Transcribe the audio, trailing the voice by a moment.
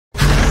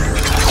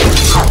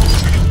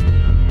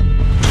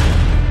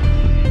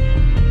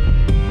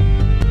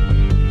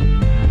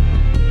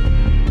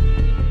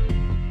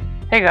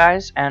Hey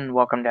guys, and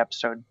welcome to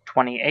episode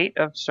 28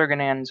 of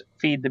Sirganan's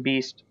Feed the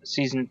Beast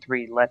Season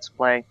 3 Let's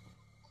Play.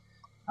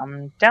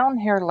 I'm down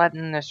here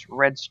letting this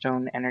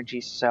redstone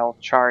energy cell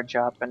charge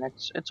up, and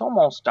it's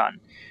almost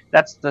done.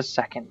 That's the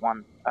second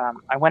one.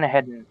 I went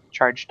ahead and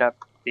charged up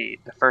the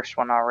first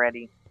one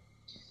already.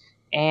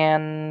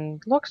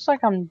 And looks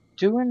like I'm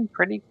doing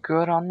pretty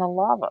good on the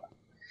lava.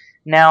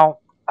 Now,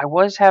 I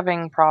was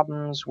having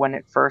problems when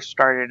it first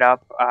started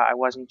up. I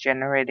wasn't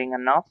generating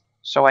enough.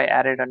 So I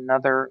added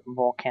another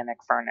volcanic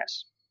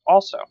furnace.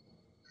 Also,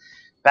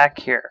 back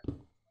here,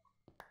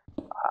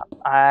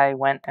 I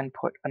went and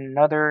put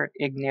another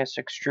igneous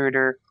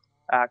extruder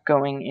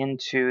going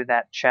into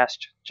that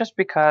chest just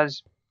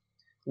because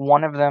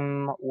one of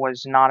them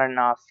was not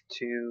enough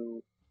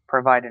to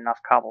provide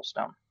enough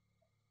cobblestone.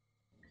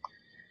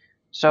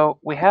 So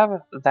we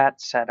have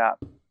that set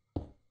up.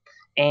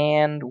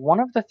 And one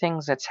of the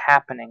things that's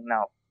happening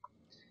now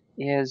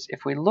is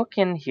if we look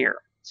in here,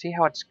 see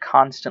how it's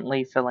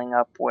constantly filling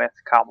up with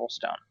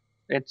cobblestone.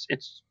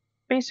 It's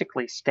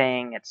basically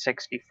staying at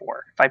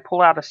 64. If I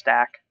pull out a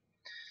stack,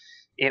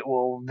 it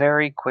will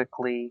very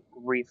quickly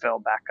refill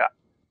back up.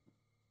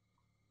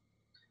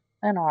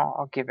 And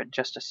I'll give it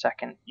just a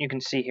second. You can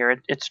see here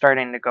it's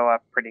starting to go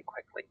up pretty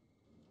quickly.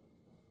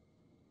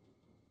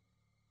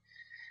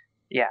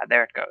 Yeah,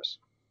 there it goes.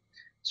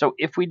 So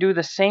if we do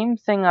the same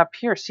thing up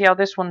here, see how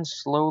this one's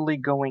slowly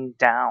going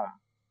down.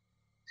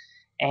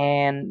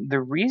 And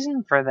the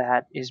reason for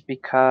that is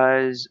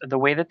because the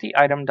way that the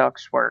item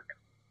ducts work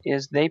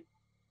is they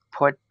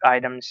put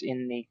items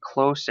in the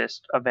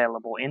closest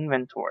available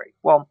inventory.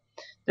 Well,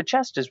 the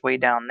chest is way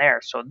down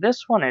there, so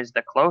this one is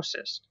the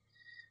closest.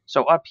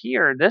 So up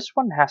here, this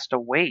one has to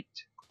wait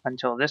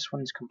until this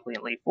one's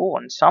completely full,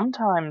 and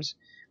sometimes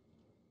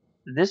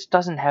this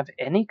doesn't have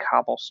any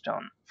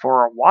cobblestone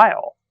for a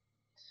while.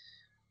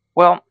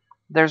 Well,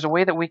 there's a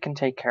way that we can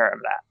take care of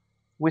that.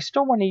 We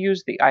still want to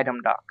use the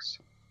item ducts.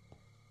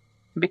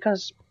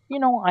 Because, you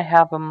know, I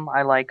have them,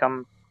 I like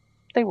them,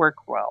 they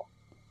work well.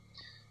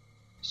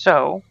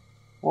 So,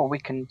 what we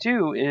can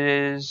do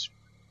is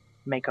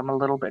make them a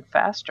little bit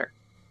faster.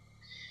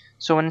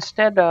 So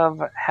instead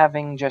of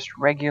having just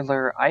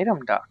regular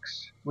item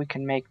ducts, we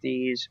can make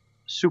these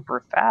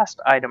super fast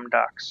item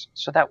ducts.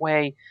 So that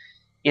way,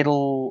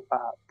 it'll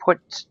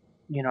put,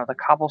 you know, the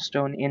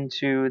cobblestone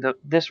into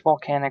this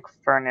volcanic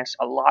furnace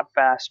a lot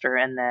faster,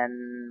 and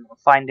then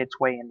find its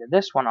way into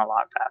this one a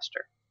lot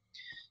faster.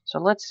 So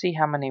let's see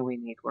how many we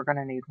need. We're going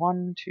to need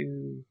 1,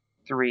 2,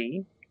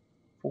 3,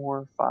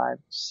 4, 5,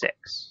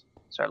 6.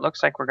 So it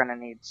looks like we're going to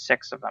need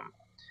 6 of them.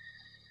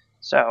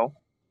 So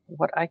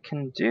what I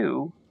can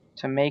do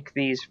to make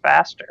these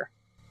faster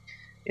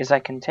is I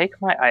can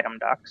take my item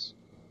ducts,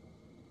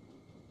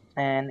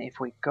 and if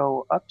we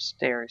go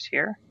upstairs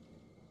here,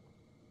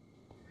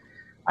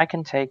 I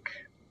can take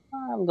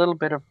a little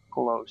bit of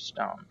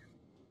glowstone.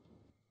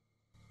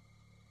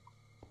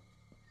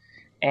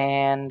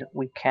 And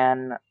we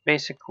can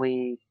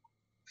basically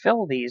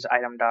fill these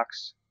item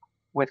ducts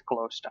with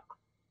glowstone.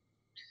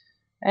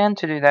 And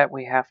to do that,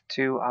 we have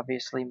to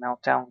obviously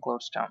melt down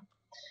glowstone.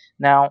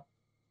 Now,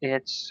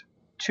 it's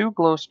 2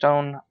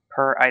 glowstone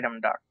per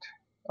item duct.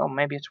 Oh,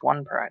 maybe it's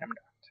 1 per item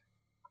duct.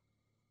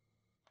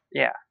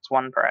 Yeah, it's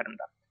 1 per item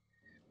duct.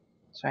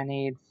 So I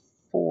need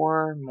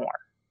 4 more.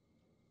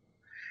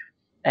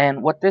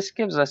 And what this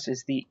gives us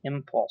is the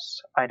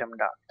impulse item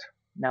duct.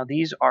 Now,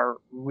 these are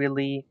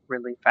really,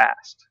 really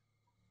fast.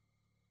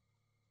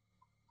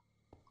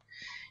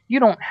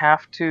 You don't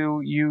have to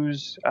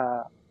use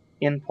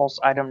impulse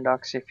item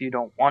ducts if you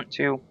don't want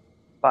to,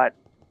 but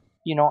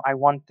you know, I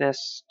want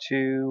this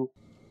to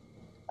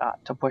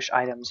push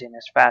items in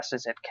as fast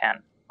as it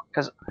can,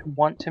 because I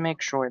want to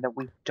make sure that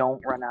we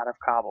don't run out of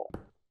cobble.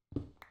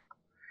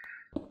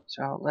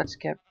 So let's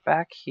get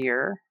back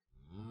here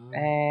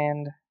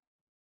and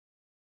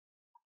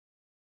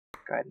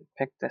go ahead and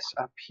pick this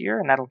up here,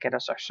 and that'll get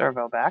us our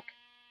servo back.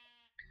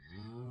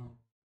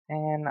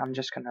 And I'm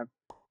just going to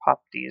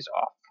pop these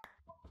off.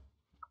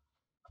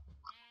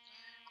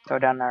 Throw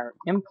down our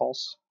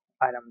impulse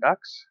item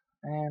ducts,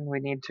 and we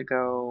need to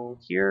go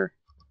here.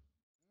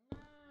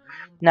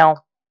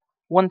 Now,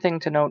 one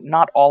thing to note,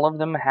 not all of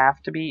them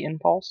have to be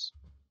impulse,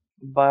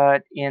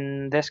 but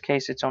in this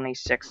case it's only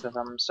 6 of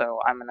them, so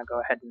I'm going to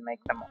go ahead and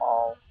make them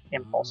all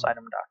impulse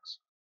item ducts.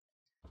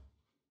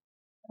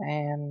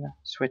 And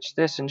switch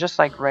this, and just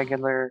like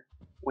regular,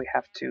 we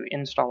have to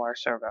install our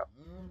servo.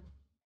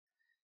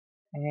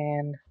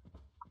 And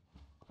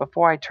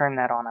before I turn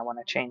that on, I want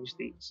to change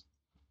these.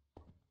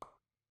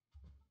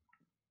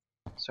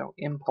 So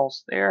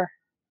impulse there,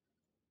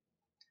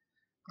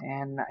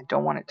 and I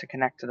don't want it to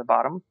connect to the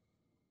bottom.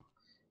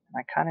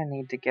 I kind of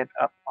need to get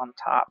up on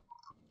top.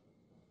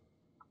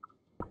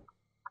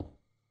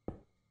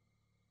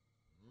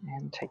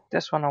 And take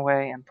this one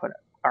away and put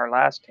our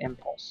last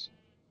impulse.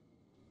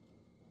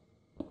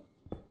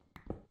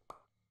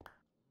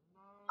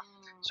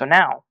 So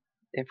now,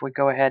 if we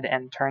go ahead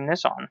and turn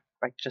this on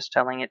by just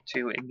telling it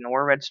to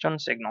ignore redstone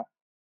signal,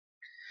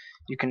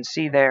 you can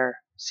see there,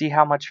 see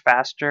how much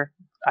faster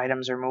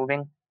items are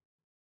moving?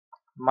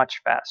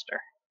 much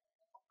faster.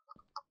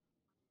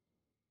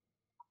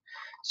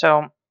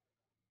 So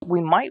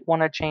we might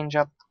want to change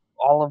up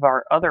all of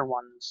our other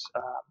ones,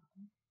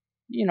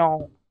 you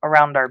know,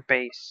 around our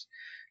base.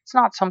 It's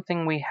not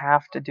something we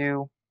have to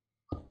do,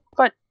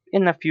 but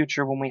in the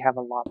future when we have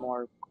a lot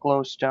more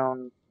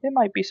glowstone, it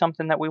might be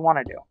something that we want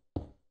to do.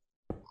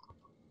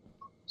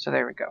 So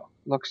there we go.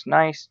 Looks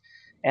nice.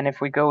 And if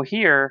we go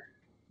here,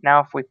 now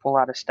if we pull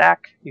out a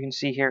stack, you can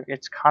see here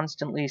it's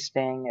constantly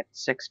staying at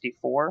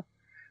 64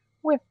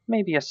 with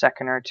maybe a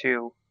second or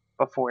two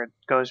before it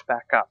goes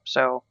back up.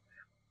 So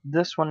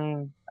this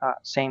one,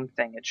 same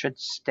thing. It should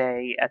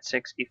stay at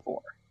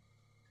 64.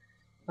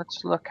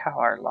 Let's look how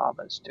our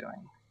lava's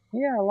doing.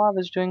 Yeah, our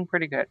lava's doing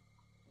pretty good.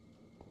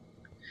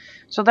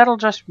 So that'll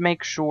just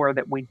make sure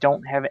that we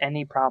don't have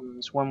any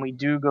problems when we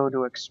do go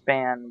to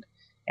expand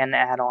and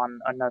add on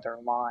another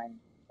line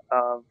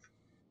of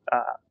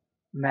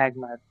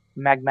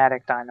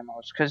magmatic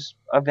dynamos, because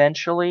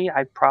eventually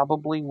I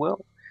probably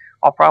will.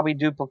 I'll probably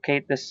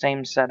duplicate this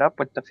same setup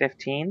with the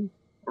 15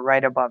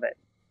 right above it.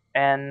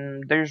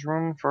 And there's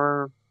room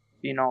for,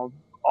 you know,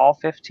 all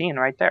 15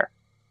 right there.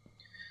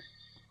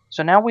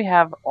 So now we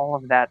have all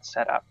of that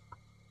set up.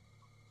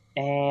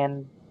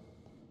 And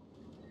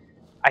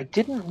I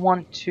didn't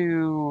want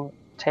to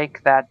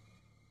take that,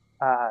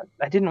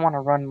 I didn't want to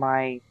run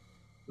my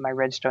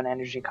redstone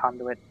energy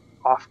conduit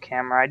off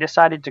camera. I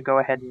decided to go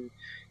ahead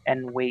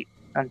and wait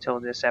until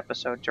this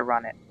episode to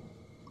run it.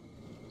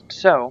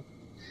 So,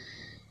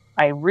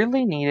 I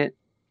really need it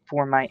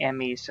for my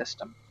ME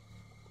system.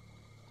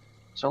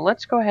 So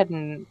let's go ahead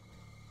and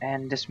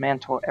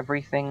dismantle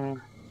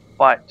everything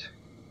but,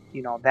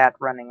 you know, that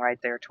running right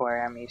there to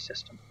our ME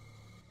system.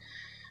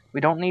 We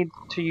don't need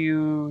to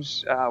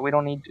use, I'm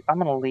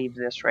going to leave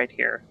this right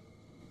here.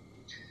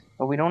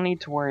 But we don't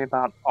need to worry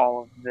about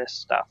all of this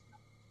stuff.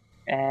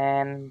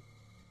 And,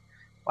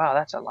 wow,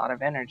 that's a lot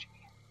of energy.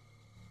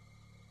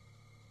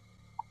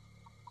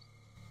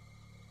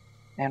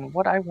 And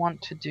what I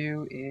want to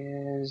do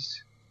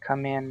is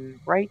come in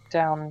right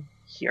down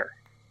here.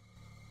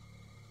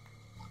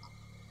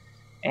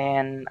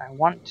 And I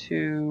want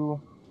to,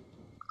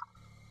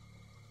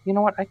 you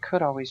know what, I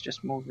could always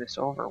just move this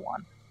over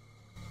one.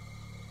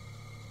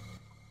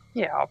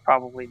 Yeah, I'll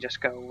probably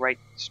just go right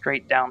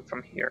straight down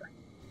from here.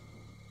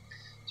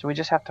 So we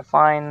just have to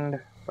find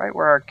right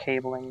where our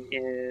cabling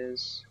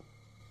is.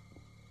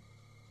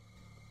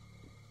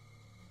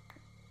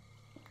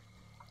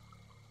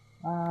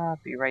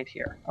 Be right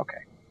here.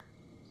 Okay.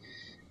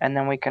 And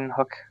then we can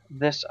hook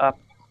this up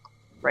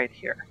right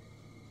here.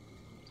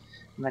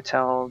 I'm going to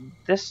tell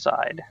this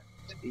side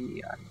to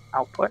be an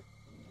output.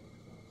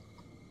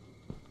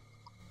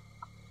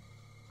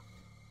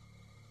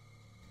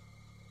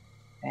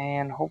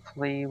 And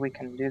hopefully we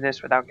can do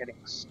this without getting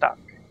stuck.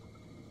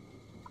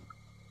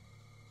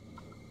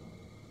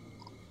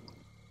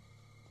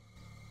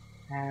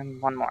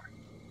 And one more.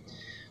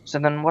 So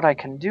then what I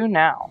can do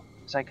now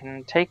is I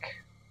can take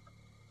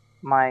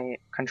my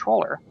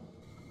controller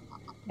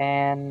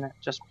and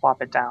just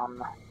plop it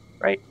down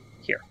right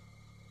here.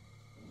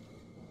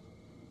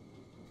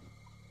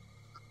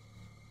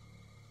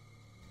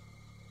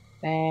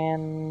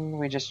 And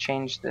we just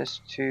change this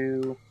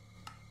to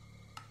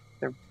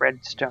the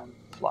redstone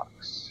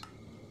flux.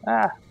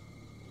 I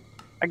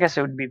guess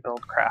it would be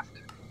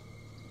BuildCraft,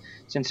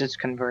 since it's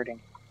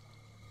converting.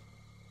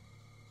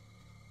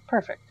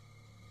 Perfect.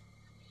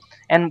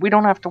 And we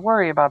don't have to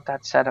worry about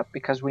that setup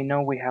because we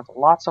know we have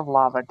lots of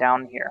lava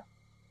down here.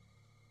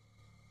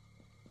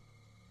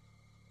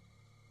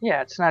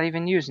 Yeah, it's not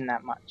even using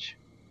that much.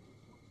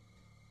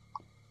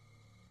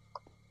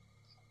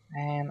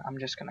 And I'm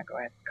just going to go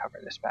ahead and cover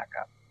this back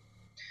up.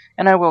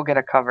 And I will get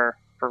a cover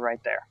for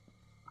right there.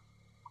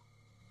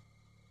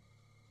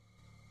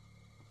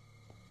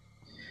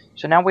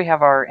 So now we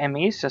have our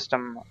ME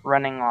system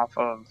running off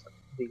of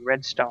the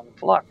redstone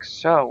flux.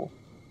 So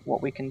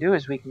what we can do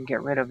is we can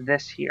get rid of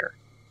this here.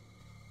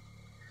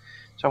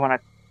 So I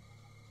want to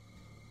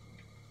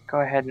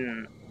go ahead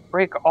and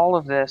break all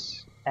of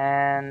this,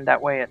 and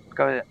that way it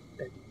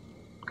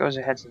goes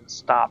ahead and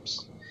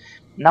stops.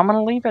 Now I'm going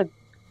to leave it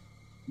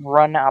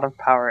run out of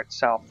power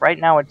itself. Right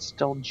now it's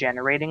still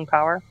generating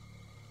power.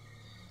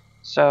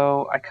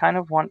 So I kind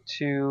of want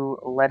to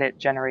let it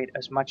generate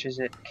as much as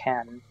it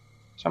can.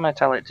 So I'm going to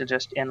tell it to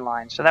just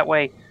inline. So that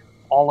way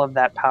all of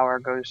that power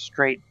goes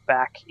straight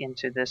back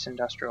into this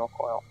industrial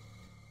coil.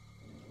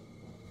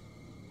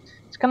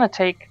 It's going to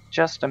take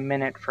just a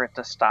minute for it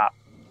to stop.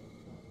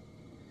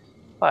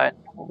 But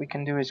what we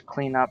can do is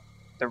clean up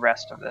the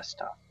rest of this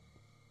stuff.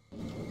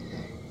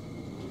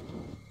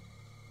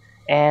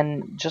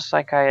 And just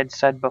like I had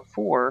said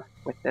before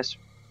with this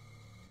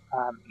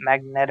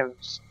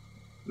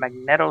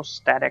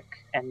magnetostatic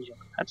engine,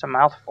 that's a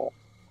mouthful.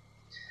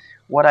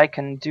 What I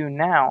can do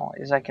now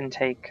is I can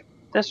take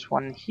this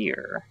one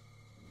here.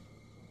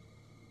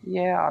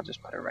 Yeah, I'll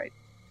just put it right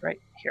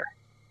here.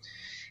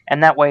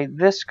 And that way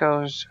this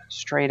goes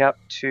straight up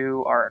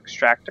to our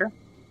extractor.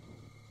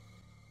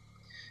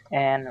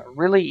 And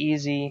really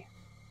easy,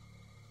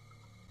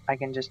 I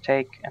can just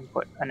take and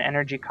put an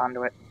energy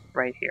conduit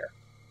right here.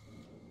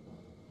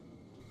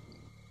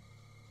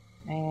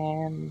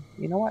 And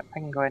you know what? I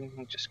can go ahead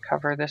and just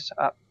cover this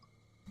up.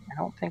 I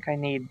don't think I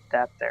need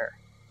that there.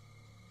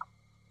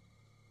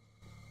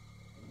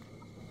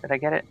 Did I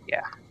get it?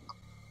 Yeah.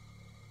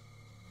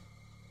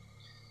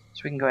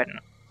 So we can go ahead and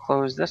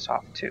close this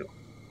off too.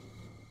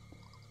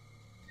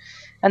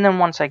 And then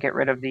once I get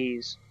rid of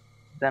these,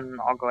 then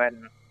I'll go ahead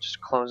and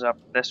just close up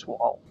this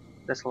wall,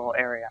 this little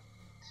area.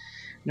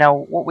 Now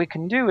what we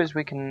can do is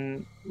we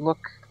can look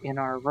in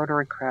our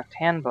RotaryCraft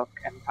handbook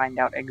and find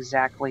out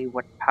exactly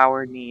what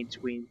power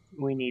needs we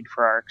need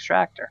for our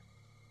extractor.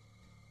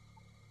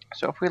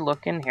 So if we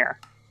look in here,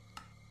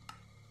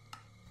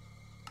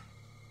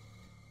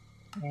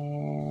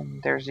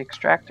 and there's the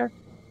extractor.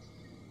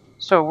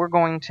 So we're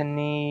going to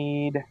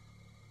need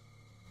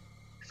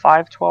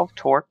 512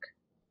 torque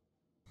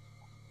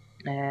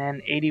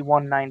and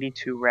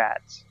 8192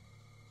 rads.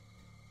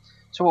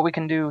 So what we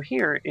can do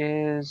here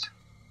is,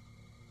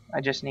 I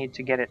just need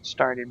to get it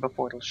started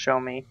before it'll show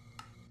me.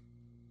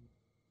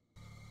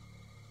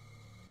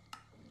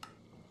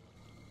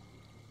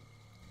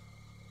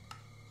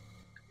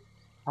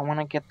 I want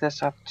to get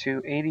this up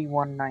to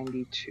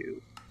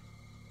 8192.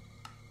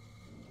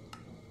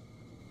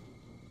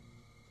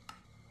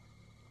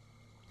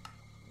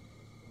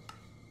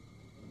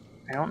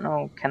 I don't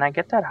know, can I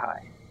get that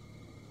high?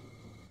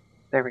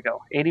 There we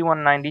go,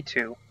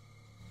 8192.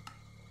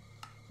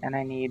 And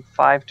I need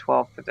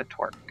 512 for the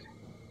torque.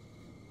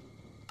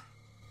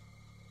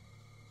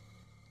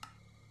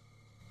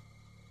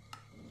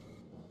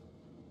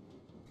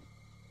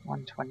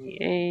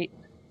 $128,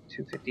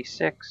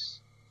 $256,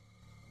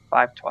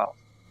 $512.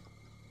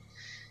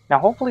 Now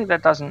hopefully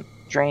that doesn't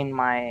drain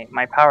my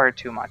power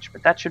too much,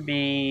 but that should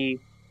be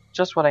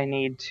just what I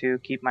need to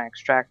keep my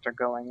extractor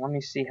going. Let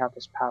me see how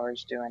this power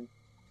is doing.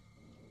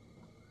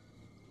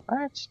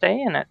 Alright,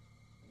 staying it.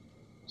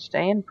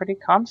 Staying pretty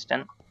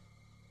constant.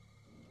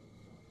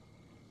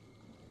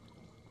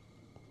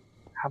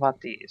 How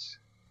about these?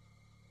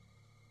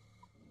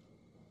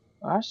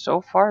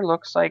 So far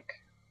looks like,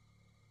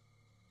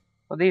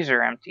 well, these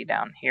are empty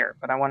down here,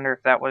 but I wonder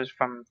if that was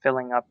from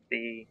filling up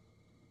the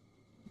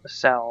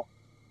cell.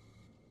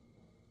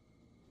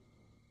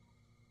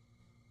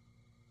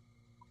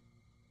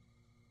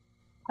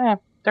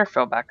 They're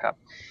filled back up.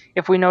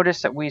 If we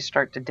notice that we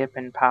start to dip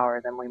in power,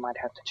 then we might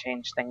have to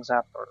change things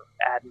up or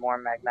add more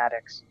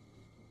magnetics.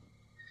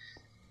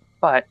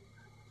 But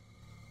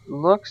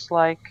looks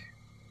like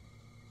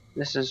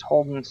this is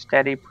holding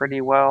steady pretty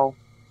well.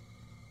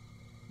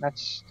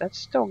 That's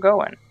still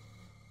going.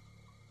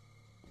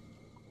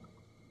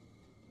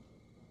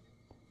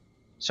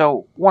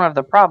 So one of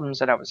the problems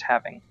that I was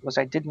having was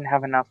I didn't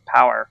have enough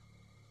power.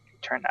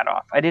 Turn that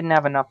off. I didn't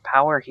have enough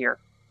power here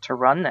to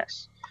run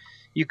this.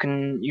 You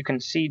can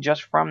see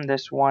just from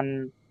this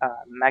one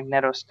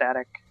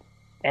magnetostatic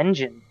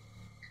engine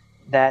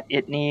that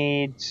it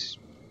needs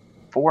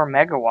 4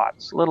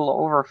 megawatts, a little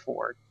over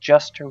 4,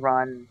 just to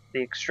run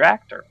the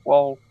extractor.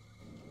 Well,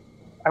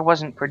 I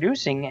wasn't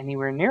producing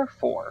anywhere near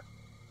 4.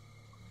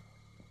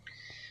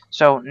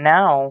 So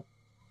now,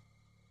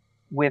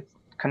 with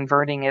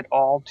converting it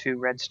all to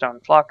redstone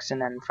flux,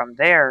 and then from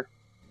there,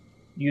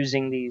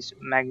 using these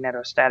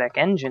magnetostatic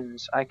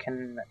engines, I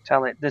can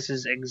tell it this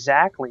is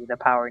exactly the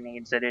power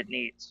needs that it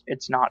needs.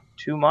 It's not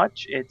too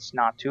much, it's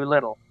not too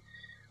little.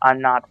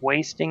 I'm not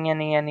wasting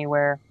any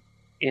anywhere.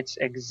 It's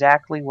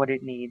exactly what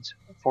it needs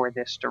for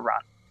this to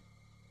run.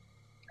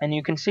 And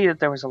you can see that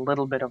there was a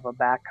little bit of a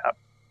backup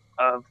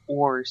of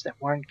ores that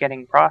weren't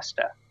getting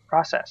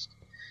processed.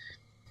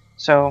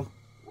 So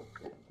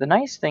the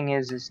nice thing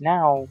is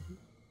now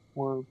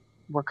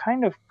we're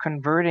kind of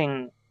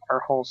converting our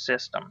whole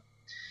system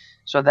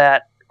so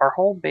that our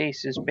whole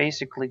base is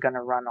basically going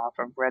to run off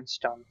of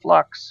redstone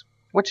flux,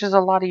 which is a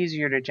lot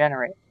easier to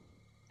generate.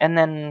 And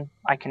then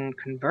I can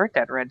convert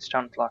that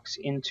redstone flux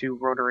into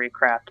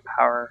RotaryCraft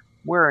power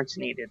where it's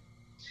needed.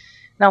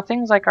 Now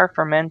things like our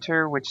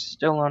fermenter, which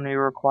still only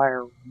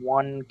require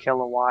 1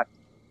 kilowatt,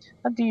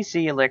 a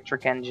DC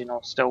electric engine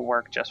will still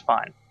work just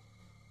fine.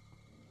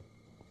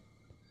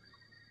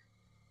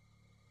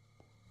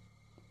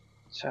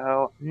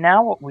 So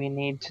now what we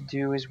need to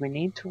do is we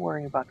need to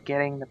worry about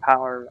getting the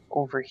power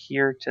over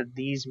here to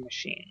these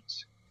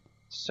machines.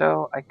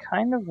 So I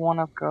kind of want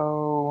to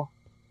go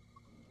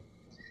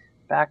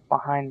back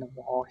behind the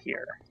wall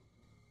here.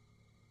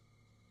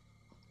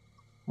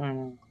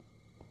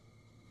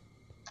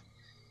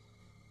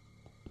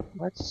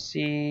 Let's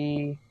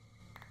see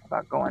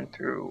about going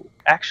through.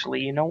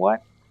 Actually, you know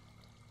what?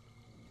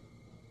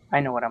 I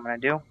know what I'm going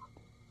to do.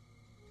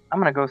 I'm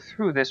going to go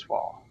through this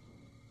wall.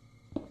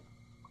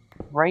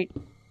 Right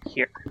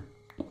here.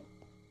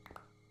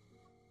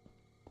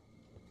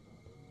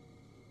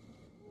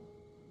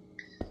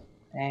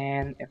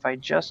 And if I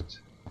just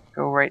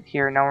go right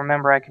here, now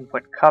remember I can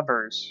put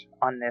covers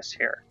on this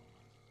here.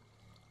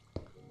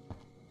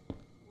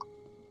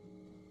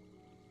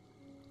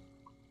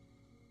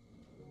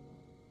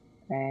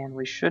 And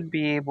we should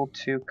be able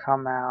to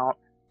come out.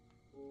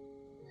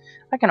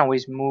 I can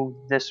always move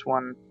this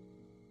one.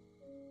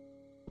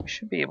 We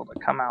should be able to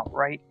come out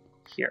right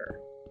here.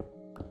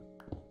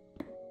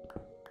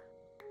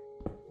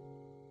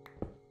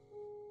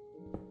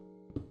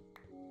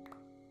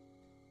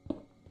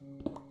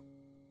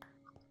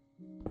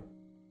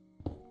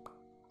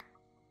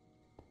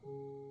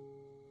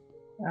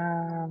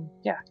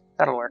 Yeah,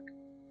 that'll work.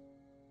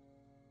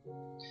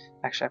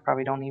 Actually, I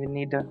probably don't even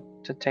need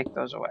to take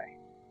those away.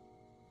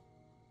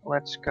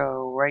 Let's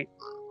go right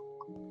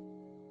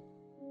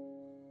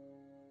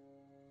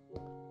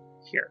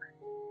here.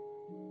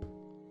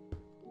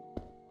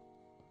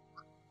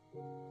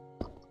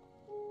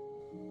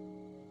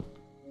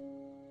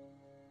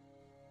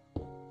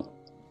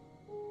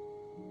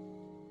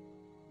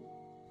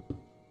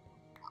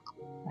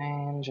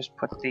 And just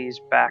put these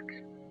back.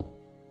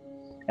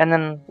 And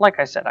then, like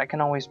I said, I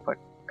can always put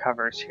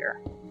covers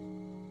here.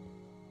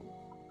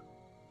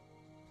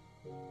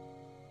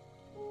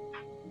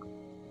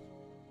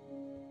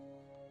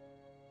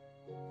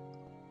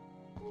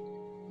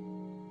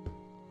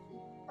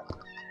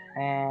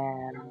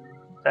 And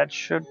that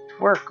should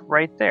work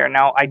right there.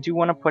 Now, I do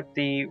want to put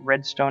the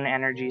redstone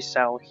energy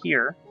cell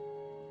here,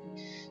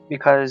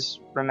 because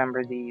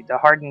remember, the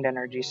hardened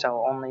energy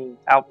cell only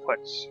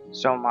outputs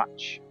so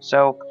much.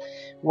 So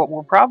what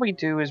we'll probably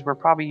do is we'll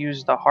probably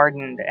use the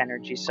hardened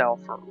energy cell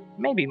for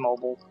maybe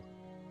mobile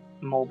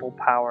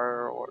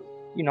power, or,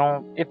 you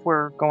know, if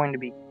we're going to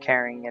be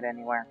carrying it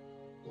anywhere.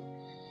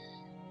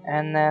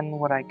 And then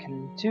what I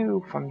can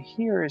do from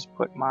here is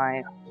put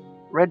my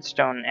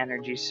redstone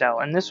energy cell,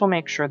 and this will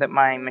make sure that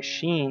my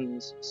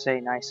machines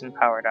stay nice and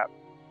powered up.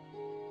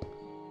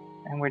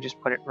 And we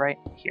just put it right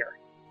here.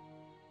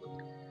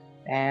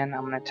 And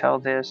I'm going to tell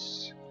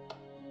this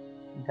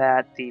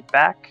that the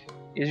back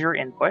is your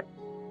input,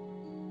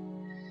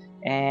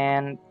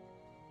 and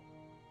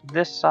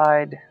this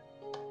side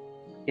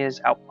is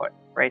output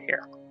right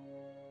here.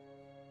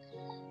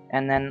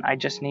 And then I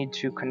just need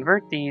to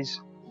convert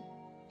these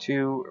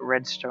to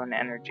redstone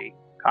energy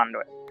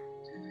conduit.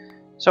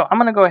 So I'm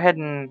going to go ahead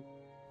and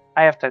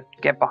I have to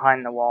get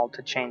behind the wall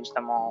to change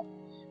them all.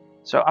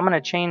 So I'm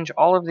going to change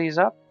all of these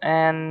up,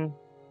 and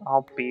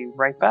I'll be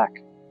right back.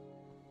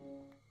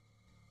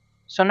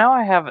 So now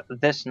I have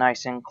this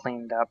nice and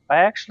cleaned up. I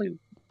actually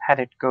had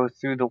it go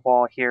through the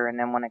wall here, and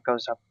then when it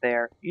goes up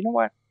there, you know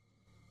what?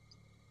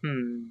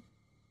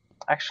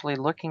 Actually,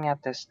 looking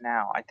at this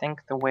now, I think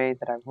the way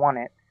that I want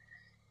it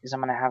is I'm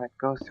going to have it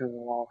go through the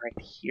wall right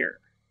here.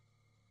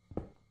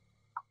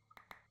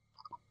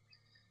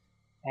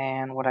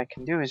 And what I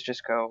can do is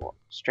just go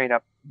straight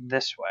up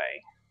this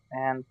way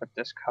and put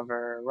this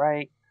cover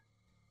right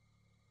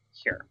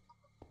here.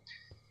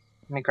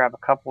 Let me grab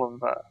a couple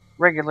of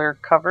regular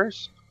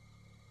covers.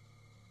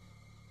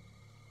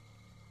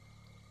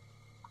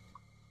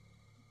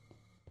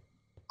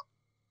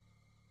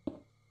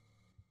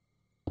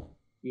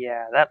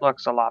 Yeah, that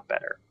looks a lot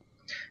better.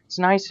 It's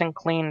nice and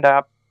cleaned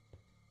up.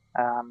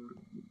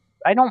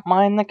 I don't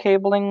mind the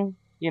cabling,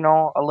 you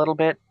know, a little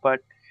bit,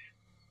 but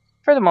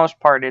for the most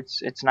part,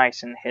 it's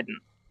nice and hidden.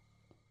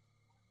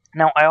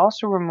 Now, I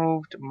also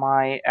removed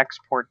my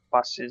export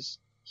buses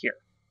here,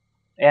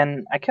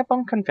 and I kept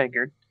them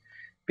configured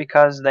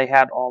because they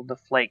had all the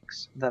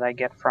flakes that I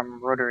get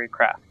from Rotary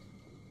Craft.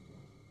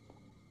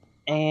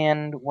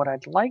 And what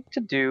I'd like to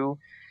do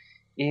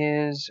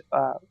is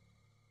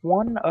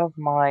one of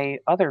my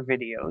other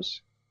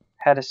videos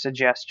had a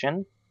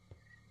suggestion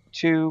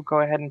to go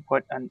ahead and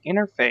put an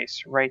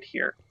interface right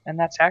here, and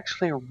that's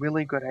actually a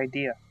really good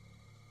idea.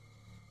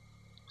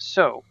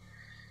 So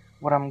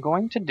what I'm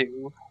going to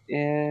do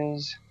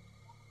is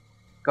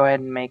go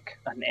ahead and make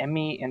an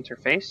ME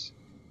interface.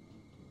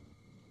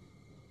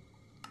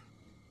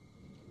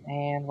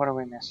 And what are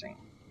we missing?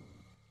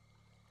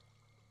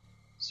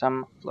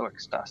 Some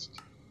Fluix dust.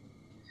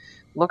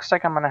 Looks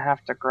like I'm going to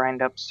have to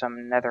grind up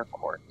some nether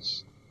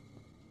quartz.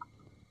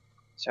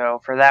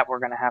 So for that, we're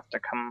going to have to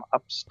come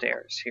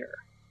upstairs here.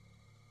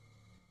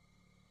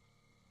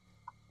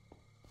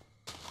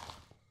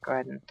 Go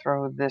ahead and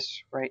throw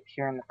this right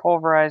here in the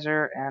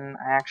pulverizer, and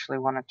I actually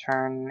want to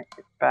turn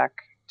it back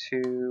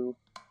to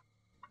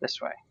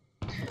this way.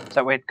 So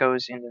that way it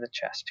goes into the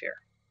chest here.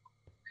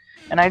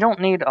 And I don't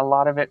need a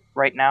lot of it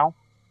right now.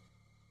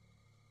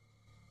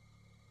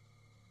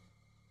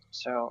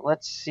 So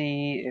let's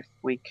see if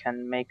we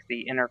can make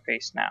the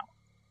interface now.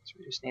 So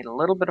we just need a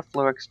little bit of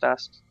Fluix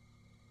dust.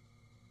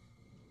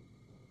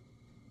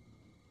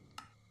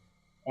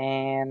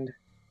 And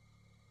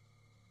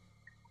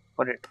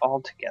put it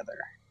all together.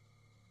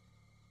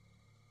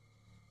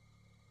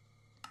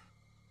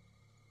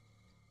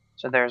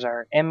 So there's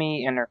our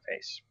ME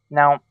interface.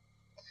 Now,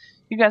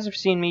 you guys have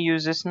seen me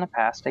use this in the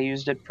past. I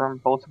used it for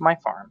both of my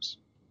farms.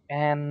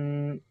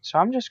 And so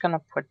I'm just going to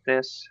put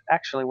this,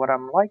 actually what I'd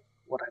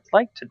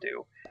like to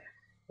do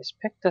is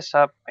pick this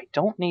up. I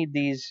don't need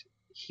these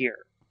here.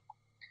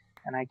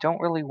 And I don't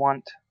really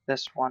want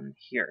this one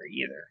here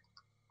either.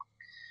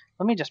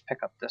 Let me just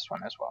pick up this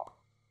one as well.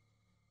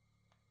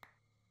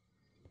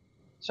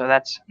 So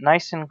that's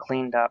nice and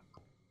cleaned up.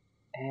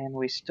 And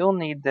we still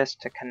need this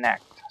to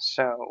connect,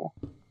 so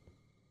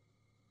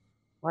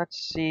let's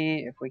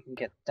see if we can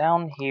get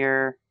down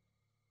here,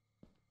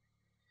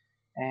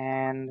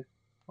 and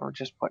we'll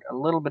just put a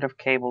little bit of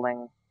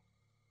cabling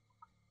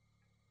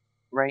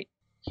right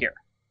here.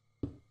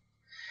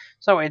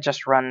 So it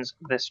just runs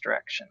this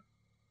direction.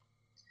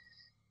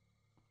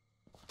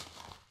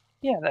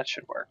 Yeah, that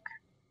should work.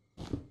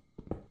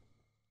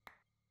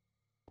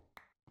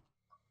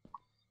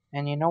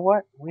 And you know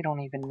what? We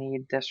don't even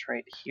need this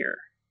right here.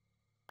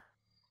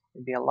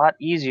 It'd be a lot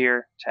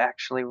easier to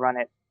actually run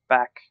it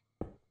back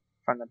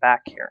from the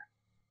back here.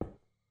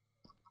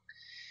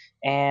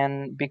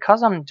 And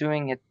because I'm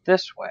doing it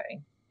this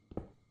way,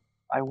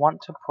 I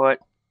want to put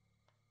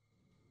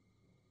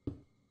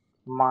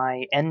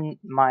my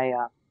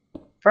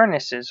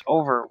furnaces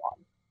over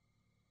one.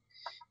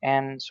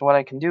 And so what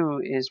I can do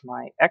is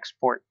my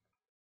export.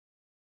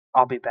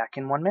 I'll be back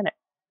in 1 minute.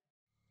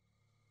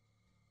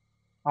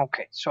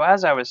 Okay, so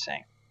as I was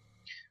saying,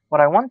 what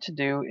I want to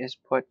do is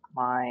put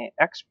my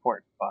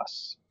export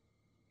bus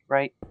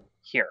right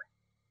here.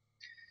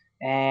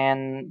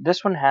 And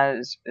this one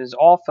is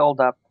all filled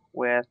up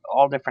with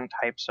all different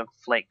types of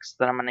flakes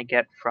that I'm going to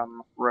get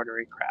from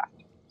Rotary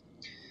Craft.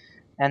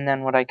 And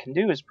then what I can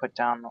do is put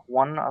down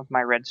one of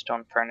my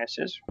redstone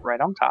furnaces right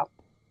on top.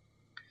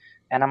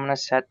 And I'm going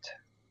to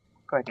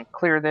go ahead and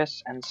clear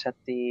this and set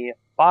the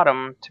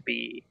bottom to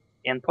be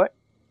input.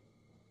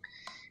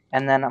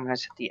 And then I'm going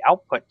to set the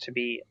output to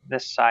be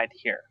this side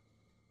here.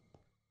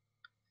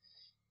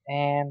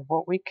 And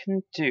what we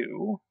can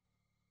do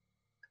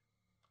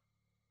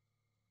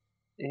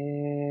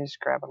is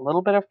grab a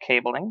little bit of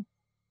cabling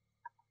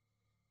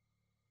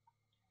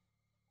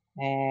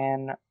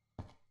and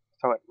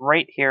throw it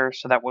right here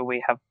so that way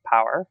we have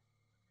power.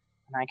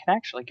 And I can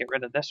actually get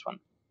rid of this one.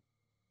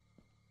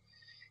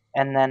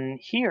 And then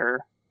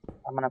here,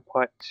 I'm going to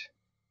put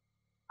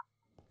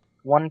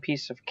one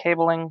piece of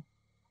cabling,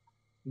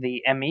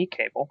 the ME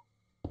cable,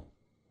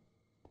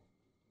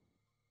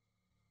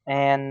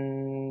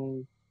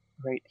 and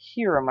right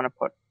here I'm going to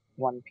put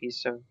one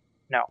piece of,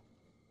 no,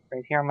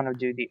 right here I'm going to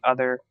do the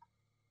other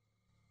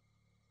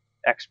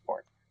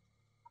export.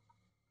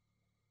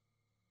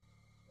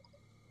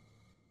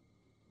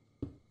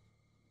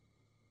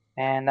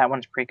 And that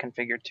one's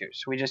pre-configured too.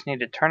 So we just need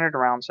to turn it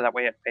around so that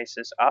way it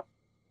faces up,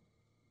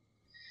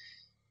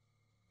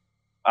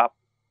 up.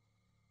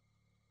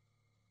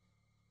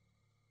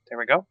 There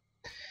we go.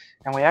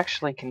 And we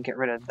actually can get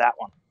rid of that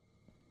one.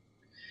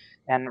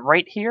 And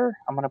right here,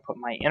 I'm going to put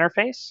my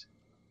interface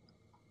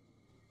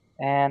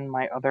and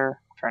my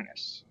other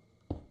furnace.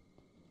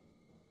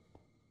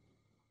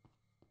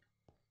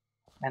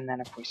 And then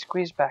if we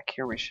squeeze back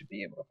here, we should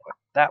be able to put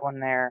that one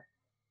there.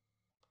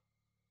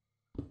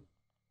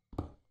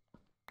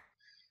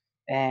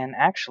 And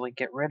actually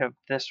get rid of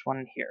this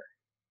one here.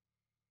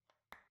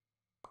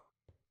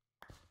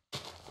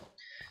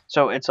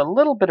 So it's a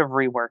little bit of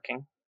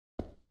reworking.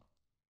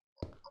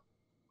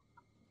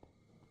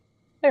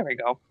 There we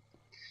go.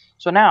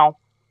 So now,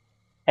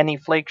 any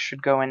flakes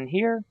should go in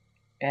here,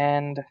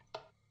 and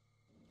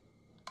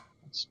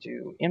let's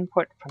do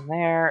input from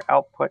there,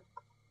 output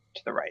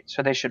to the right.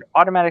 So they should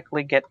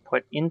automatically get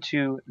put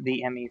into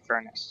the ME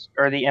furnace,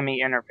 or the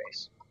ME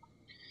interface.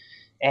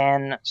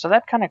 And so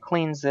that kind of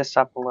cleans this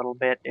up a little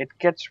bit. It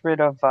gets rid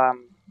of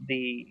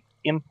the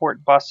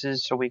import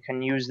buses so we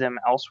can use them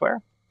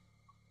elsewhere.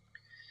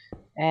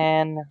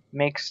 And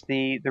makes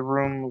the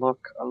room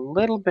look a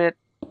little bit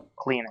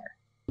cleaner.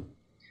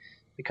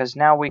 Because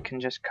now we can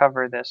just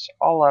cover this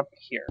all up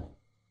here.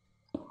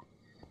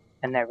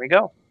 And there we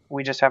go.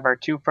 We just have our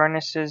two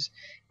furnaces.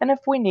 And if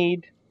we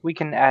need, we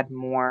can add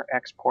more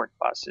export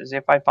buses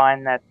if I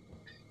find that,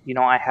 you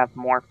know, I have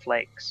more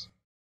flakes.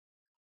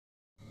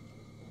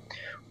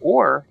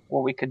 Or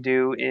what we could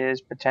do is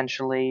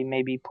potentially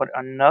maybe put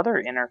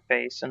another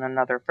interface in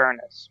another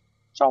furnace.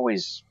 It's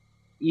always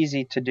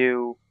easy to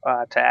do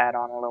to add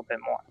on a little bit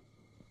more.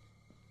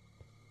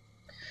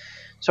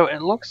 So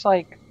it looks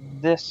like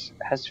this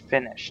has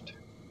finished,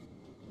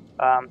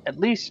 at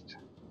least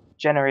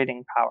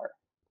generating power.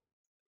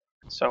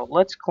 So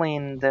let's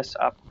clean this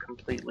up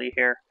completely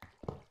here.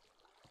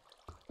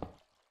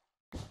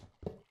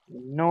 We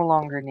no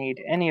longer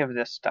need any of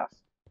this stuff,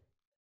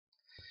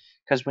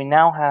 because we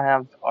now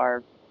have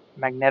our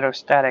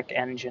magnetostatic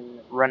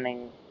engine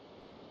running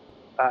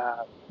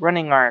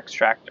our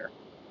extractor.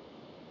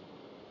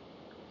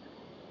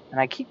 And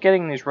I keep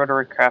getting these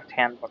Rotary Craft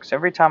handbooks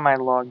every time I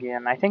log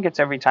in. I think it's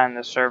every time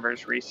the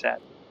servers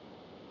reset.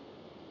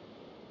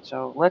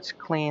 So let's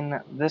clean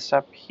this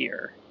up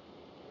here.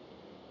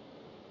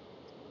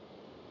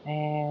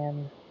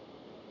 And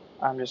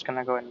I'm just going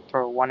to go ahead and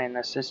throw one in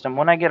the system.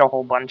 When I get a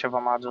whole bunch of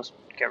them, I'll just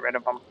get rid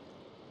of them.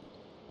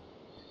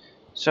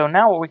 So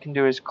now what we can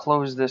do is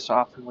close this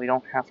off and we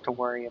don't have to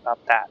worry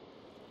about that.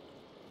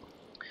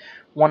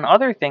 One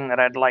other thing that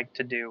I'd like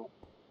to do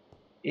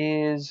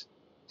is,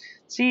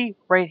 see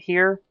right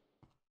here,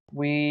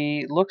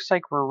 looks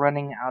like we're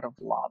running out of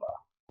lava.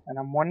 And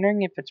I'm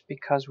wondering if it's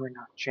because we're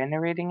not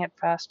generating it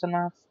fast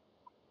enough.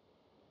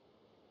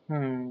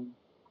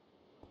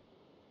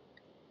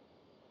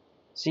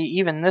 See,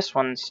 even this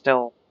one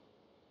still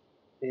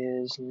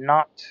is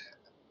not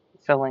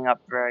filling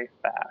up very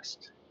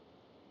fast.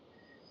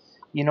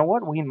 You know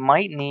what? We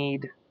might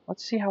need...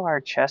 Let's see how our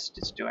chest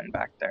is doing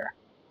back there.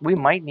 We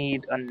might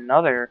need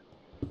another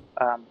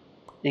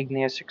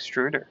igneous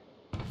extruder.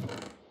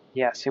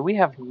 Yeah, see, we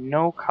have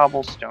no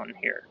cobblestone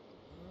here.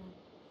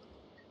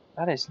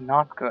 That is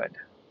not good.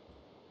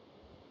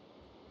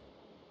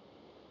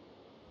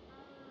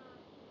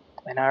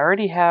 And I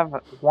already have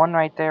one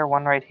right there,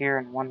 one right here,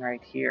 and one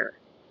right here.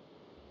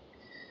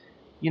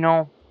 You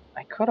know,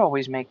 I could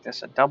always make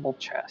this a double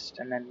chest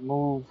and then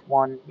move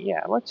one.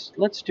 Yeah, let's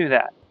do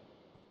that.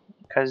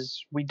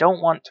 Because we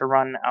don't want to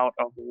run out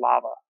of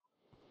lava.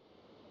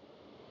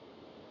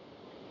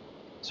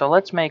 So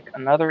let's make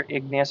another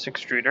igneous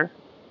extruder.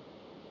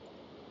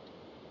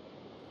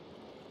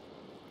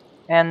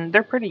 And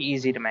they're pretty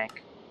easy to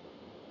make.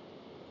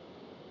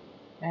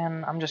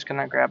 And I'm just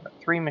going to grab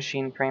 3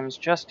 machine frames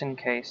just in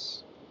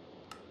case.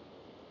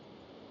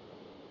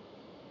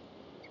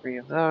 3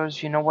 of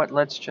those. You know what?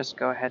 Let's just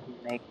go ahead and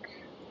make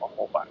a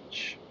whole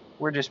bunch.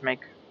 We'll just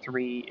make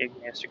 3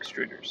 igneous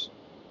extruders.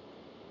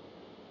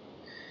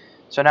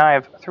 So now I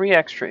have 3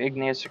 extra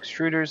igneous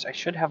extruders. I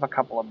should have a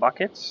couple of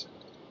buckets.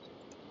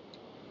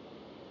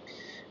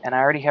 And I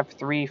already have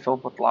 3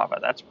 filled with lava.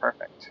 That's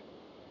perfect.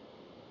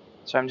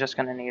 So I'm just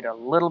going to need a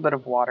little bit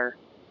of water.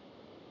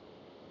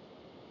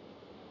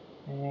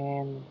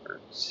 And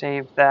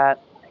save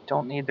that. I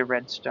don't need the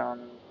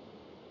redstone.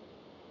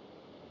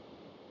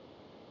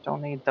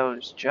 Don't need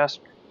those just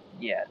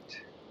yet.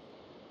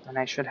 And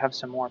I should have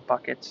some more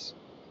buckets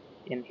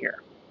in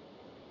here.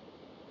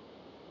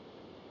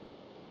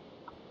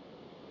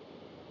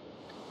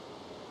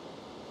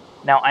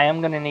 Now I am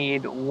going to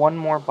need 1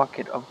 more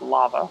bucket of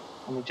lava.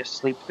 Let me just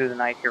sleep through the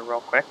night here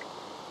real quick.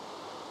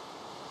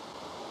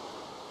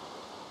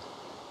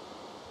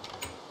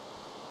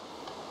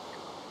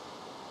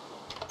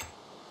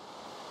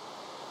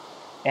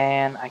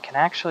 And I can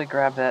actually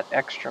grab that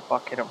extra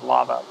bucket of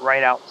lava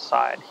right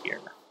outside here.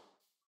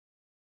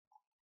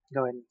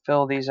 Go ahead and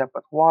fill these up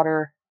with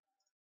water.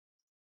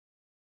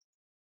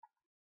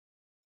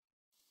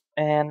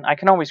 And I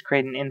can always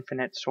create an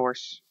infinite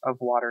source of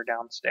water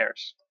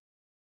downstairs.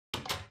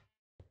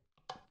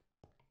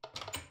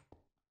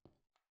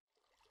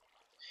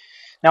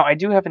 Now I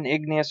do have an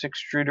igneous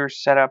extruder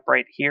set up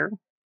right here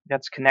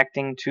that's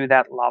connecting to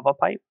that lava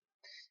pipe.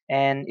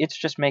 And it's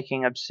just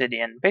making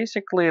obsidian.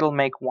 Basically, it'll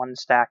make 1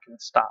 stack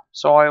and stop.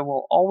 So I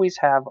will always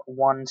have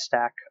 1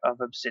 stack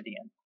of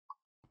obsidian.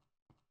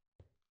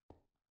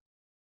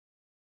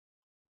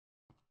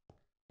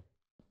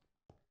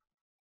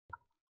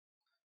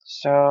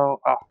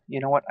 So, oh, you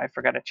know what? I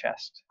forgot a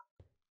chest.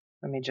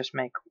 Let me just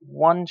make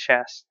 1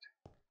 chest.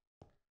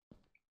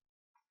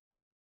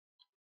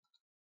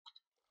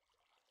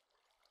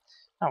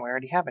 Oh, we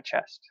already have a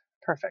chest.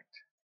 Perfect.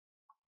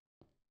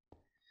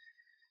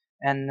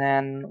 And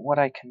then what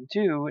I can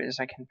do is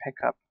I can pick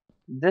up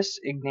this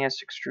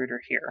igneous extruder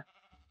here.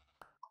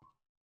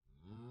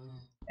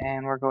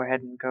 And we'll go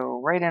ahead and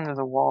go right into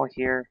the wall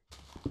here.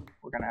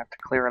 We're going to have to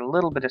clear a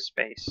little bit of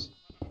space,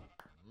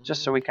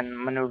 just so we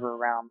can maneuver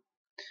around.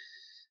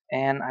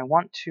 And I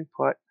want to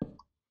put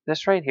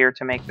this right here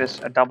to make this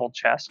a double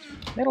chest.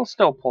 It'll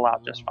still pull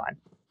out just fine.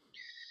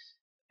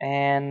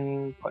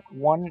 And put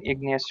 1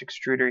 igneous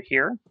extruder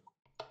here.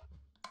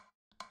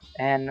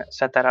 And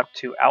set that up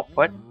to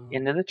output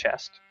into the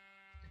chest.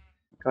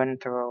 Go ahead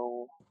and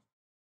throw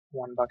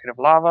 1 bucket of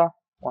lava,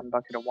 1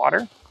 bucket of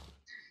water.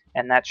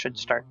 And that should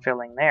start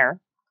filling there.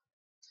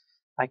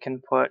 I can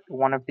put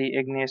 1 of the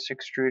igneous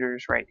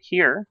extruders right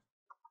here.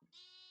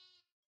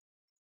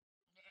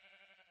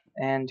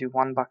 And do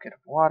 1 bucket of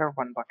water,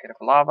 1 bucket of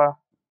lava.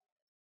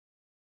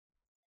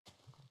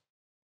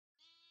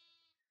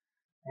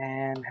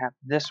 And have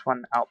this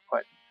one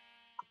output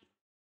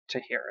to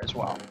here as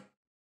well.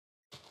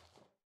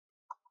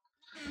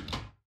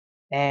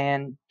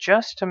 And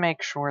just to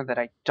make sure that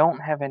I don't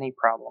have any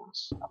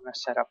problems, I'm going to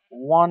set up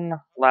 1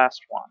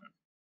 last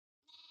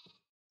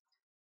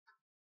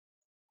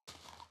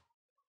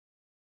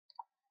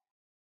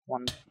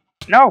one.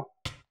 No!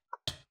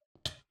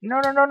 No,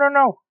 no, no, no,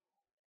 no!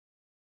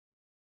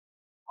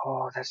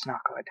 Oh, that's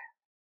not good.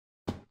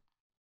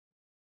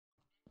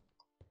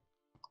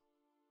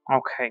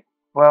 Okay,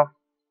 well,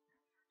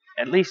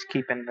 at least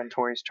keep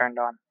inventories turned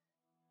on.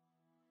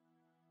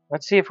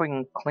 Let's see if we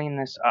can clean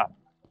this up.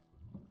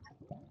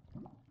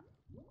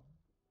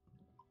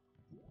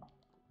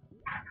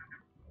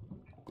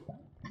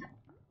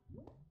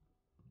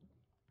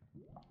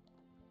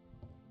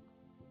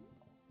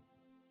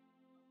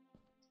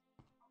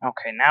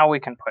 Okay, now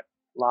we can put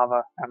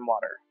lava and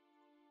water.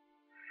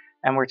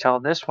 And we're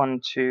telling this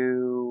one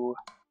to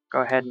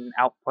go ahead and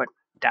output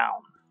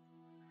down.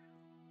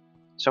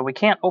 So we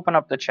can't open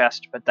up the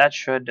chest, but that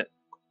should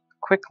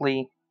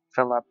quickly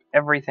fill up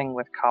everything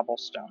with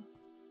cobblestone.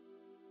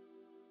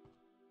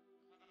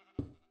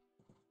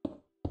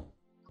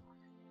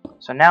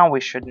 So now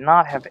we should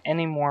not have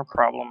any more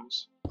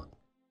problems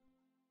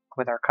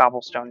with our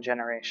cobblestone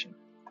generation.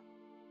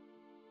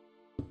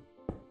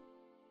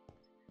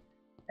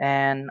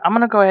 And I'm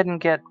going to go ahead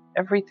and get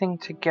everything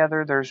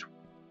together. There's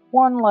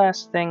one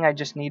last thing I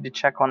just need to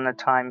check on the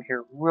time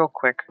here real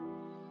quick,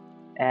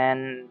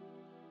 and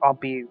I'll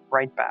be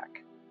right back.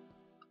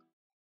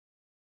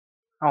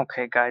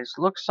 Okay guys,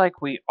 looks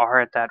like we are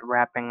at that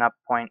wrapping up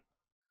point,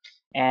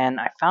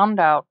 and I found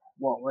out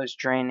what was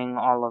draining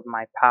all of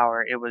my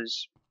power. It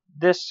was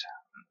this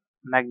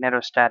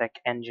magnetostatic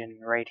engine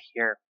right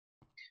here.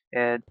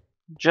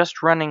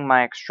 Just running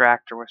my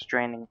extractor was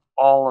draining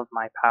all of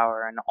my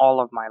power and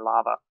all of my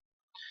lava.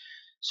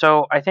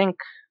 So I think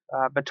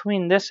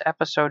between this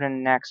episode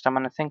and next, I'm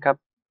going to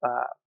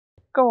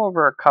go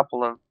over a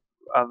couple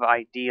of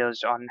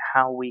ideas on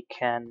how we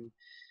can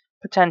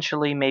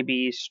potentially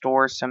maybe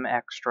store some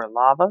extra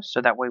lava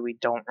so that way we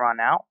don't run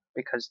out,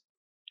 because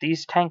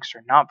these tanks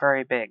are not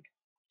very big.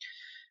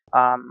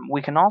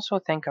 We can also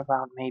think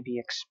about maybe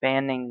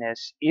expanding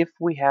this if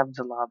we have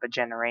the lava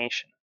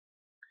generation.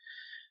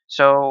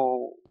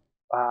 So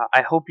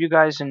I hope you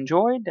guys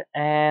enjoyed,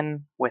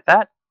 and with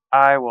that,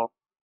 I will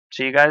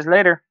see you guys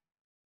later.